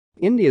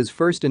India's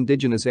first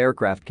indigenous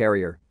aircraft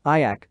carrier,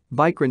 IAC,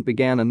 Vikrant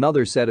began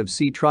another set of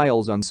sea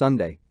trials on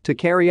Sunday to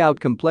carry out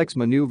complex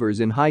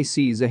maneuvers in high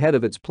seas ahead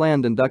of its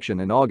planned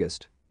induction in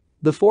August.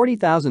 The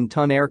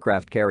 40,000-ton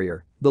aircraft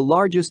carrier, the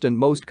largest and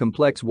most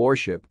complex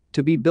warship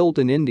to be built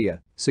in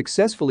India,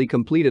 successfully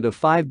completed a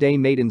 5-day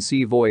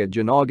maiden-sea voyage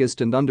in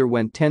August and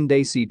underwent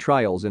 10-day sea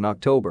trials in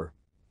October.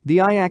 The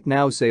IAC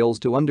now sails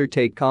to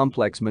undertake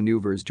complex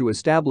maneuvers to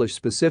establish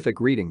specific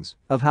readings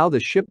of how the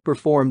ship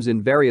performs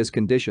in various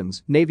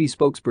conditions, Navy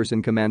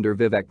spokesperson Commander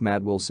Vivek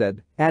Madwal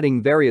said,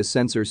 adding various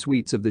sensor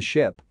suites of the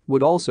ship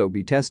would also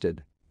be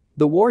tested.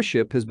 The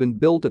warship has been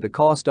built at a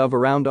cost of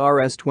around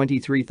Rs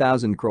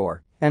 23,000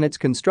 crore, and its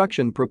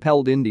construction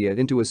propelled India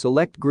into a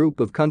select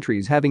group of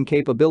countries having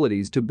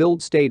capabilities to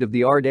build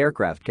state-of-the-art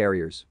aircraft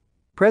carriers.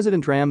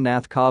 President Ram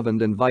Nath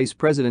Kovind and Vice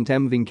President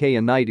M.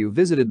 Venkaiah Naidu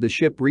visited the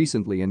ship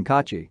recently in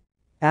Kochi.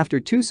 After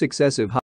two successive